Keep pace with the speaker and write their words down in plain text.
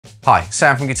Hi,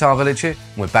 Sam from Guitar Village here,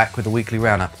 and we're back with the weekly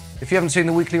roundup. If you haven't seen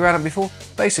the weekly roundup before,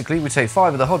 basically we take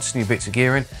 5 of the hottest new bits of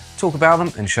gear in, talk about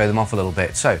them and show them off a little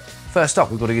bit. So, first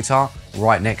up we've got a guitar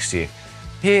right next to you.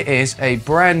 Here is a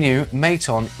brand new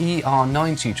Maton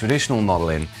ER90 traditional model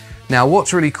in. Now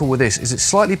what's really cool with this is it's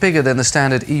slightly bigger than the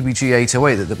standard EBG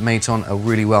 808 that Maton are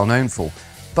really well known for,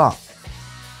 but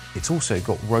it's also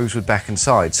got rosewood back and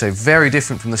side, so very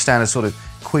different from the standard sort of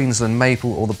Queensland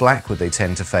maple or the blackwood they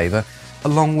tend to favour,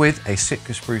 along with a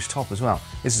Sitka spruce top as well.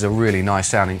 This is a really nice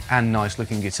sounding and nice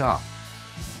looking guitar.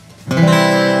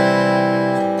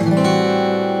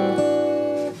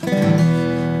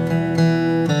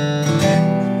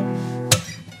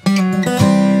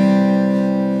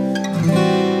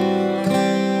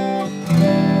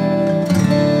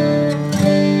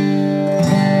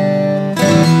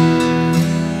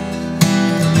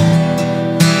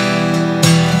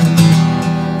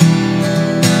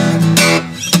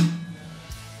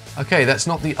 Okay, that's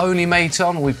not the only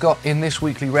Maton we've got in this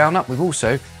weekly roundup. We've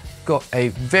also got a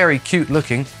very cute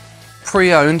looking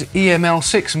pre-owned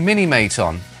EML6 mini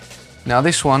Maton. Now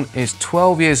this one is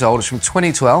 12 years old, it's from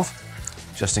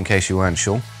 2012, just in case you weren't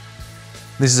sure.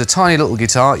 This is a tiny little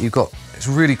guitar. You've got this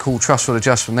really cool truss rod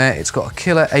adjustment there. It's got a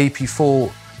killer AP4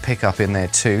 pickup in there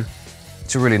too.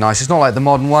 It's really nice. It's not like the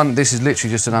modern one. This is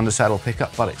literally just an undersaddle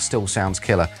pickup, but it still sounds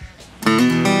killer.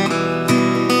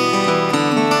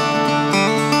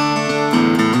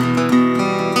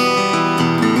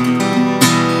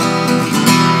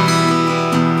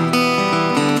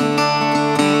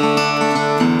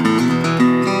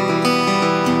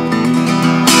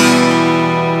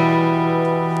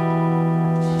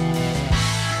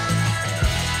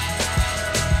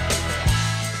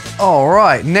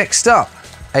 Alright, next up,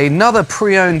 another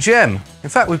pre-owned gem. In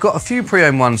fact, we've got a few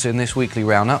pre-owned ones in this weekly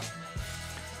roundup.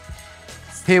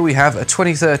 Here we have a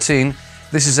 2013,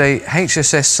 this is a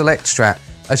HSS Select Strat.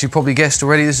 As you probably guessed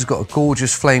already, this has got a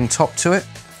gorgeous flame top to it.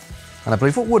 And I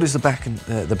believe, what wood is the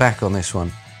back on this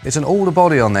one? It's an alder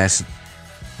body on this.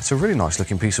 It's a really nice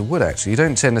looking piece of wood actually. You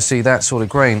don't tend to see that sort of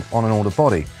grain on an alder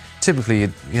body. Typically,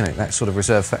 you know, that's sort of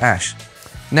reserved for ash.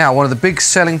 Now, one of the big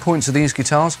selling points of these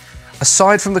guitars,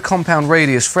 aside from the compound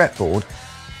radius fretboard,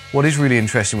 what is really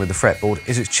interesting with the fretboard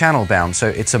is it's channel bound. So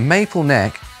it's a maple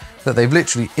neck that they've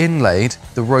literally inlaid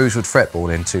the rosewood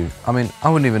fretboard into. I mean,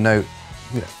 I wouldn't even know,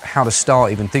 how to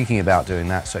start even thinking about doing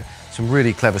that. So some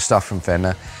really clever stuff from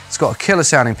Fender. It's got a killer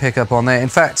sounding pickup on there. In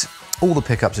fact, all the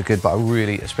pickups are good, but I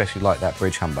really especially like that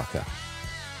bridge humbucker.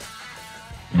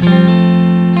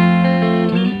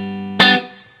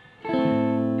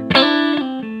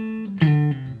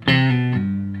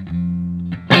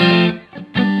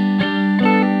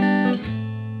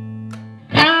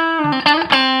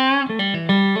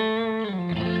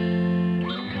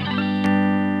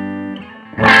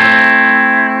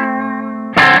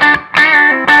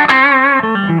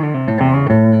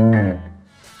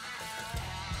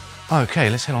 Okay,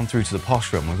 let's head on through to the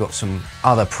posh room. We've got some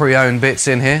other pre-owned bits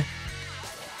in here.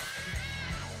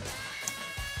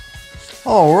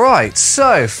 All right,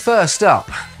 so first up,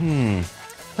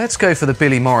 let's go for the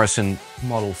Billy Morrison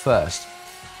model first.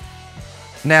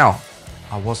 Now,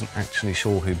 I wasn't actually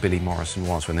sure who Billy Morrison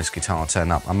was when this guitar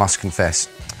turned up, I must confess.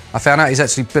 I found out he's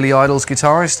actually Billy Idol's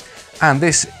guitarist, and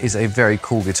this is a very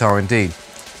cool guitar indeed.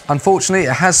 Unfortunately,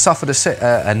 it has suffered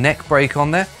a neck break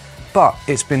on there, but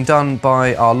it's been done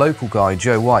by our local guy,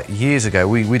 Joe White, years ago.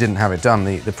 We didn't have it done,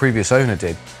 the previous owner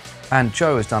did. And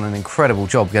Joe has done an incredible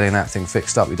job getting that thing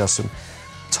fixed up. He does some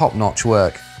top-notch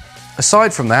work.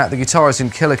 Aside from that, the guitar is in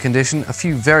killer condition, a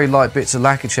few very light bits of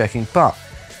lacquer checking, but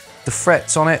the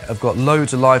frets on it have got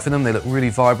loads of life in them. They look really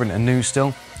vibrant and new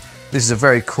still. This is a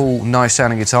very cool, nice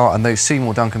sounding guitar, and those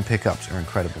Seymour Duncan pickups are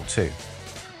incredible too.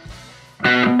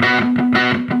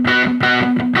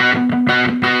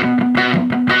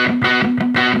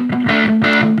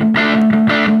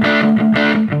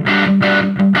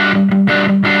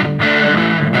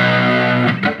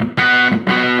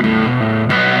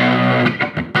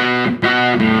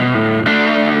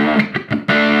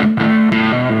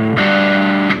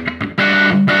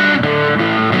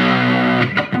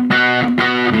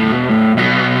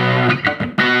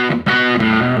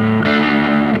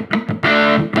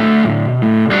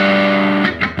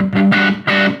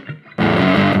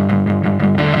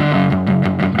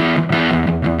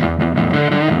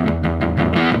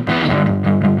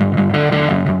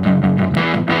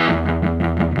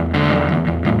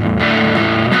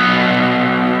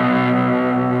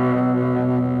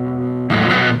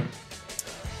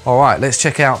 Alright, let's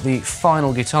check out the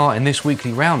final guitar in this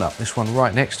weekly roundup, this one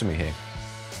right next to me here.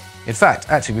 In fact,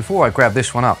 actually, before I grab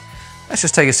this one up, Let's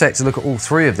just take a sec to look at all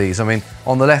three of these. I mean,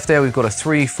 on the left there, we've got a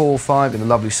 345 in a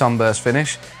lovely sunburst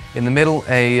finish. In the middle,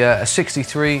 a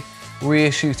 63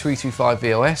 reissue 325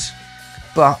 VOS.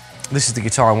 But this is the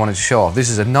guitar I wanted to show off. This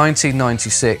is a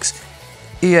 1996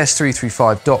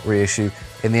 ES335 dot reissue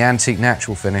in the antique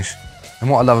natural finish. And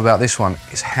what I love about this one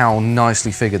is how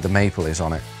nicely figured the maple is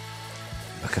on it.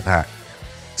 Look at that.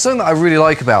 Something that I really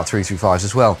like about 335s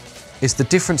as well is the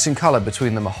difference in colour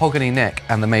between the mahogany neck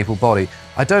and the maple body.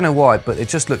 I don't know why, but it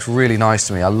just looks really nice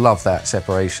to me. I love that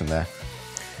separation there.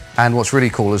 And what's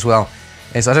really cool as well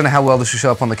is, I don't know how well this will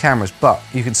show up on the cameras, but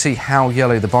you can see how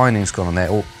yellow the binding's gone on there,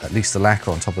 or at least the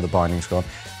lacquer on top of the binding's gone,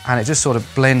 and it just sort of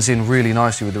blends in really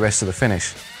nicely with the rest of the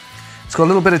finish. It's got a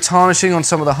little bit of tarnishing on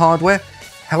some of the hardware.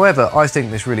 However, I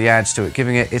think this really adds to it,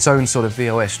 giving it its own sort of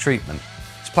VOS treatment.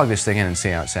 Let's plug this thing in and see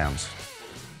how it sounds.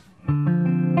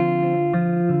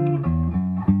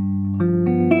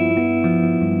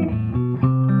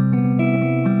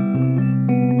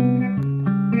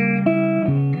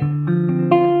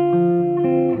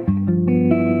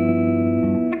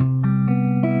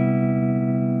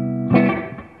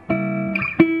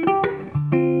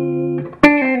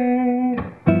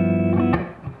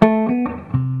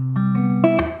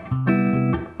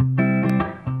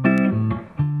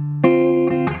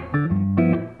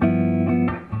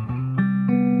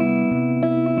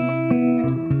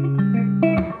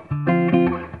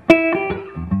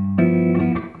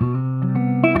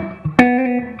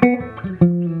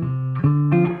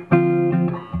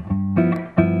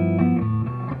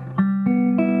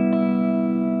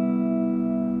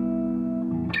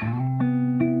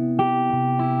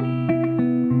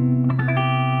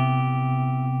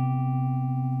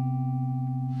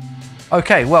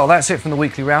 Okay, well, that's it from the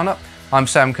weekly roundup. I'm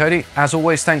Sam Cody. As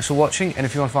always, thanks for watching, and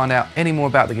if you want to find out any more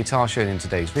about the guitar shown in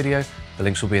today's video, the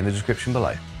links will be in the description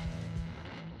below.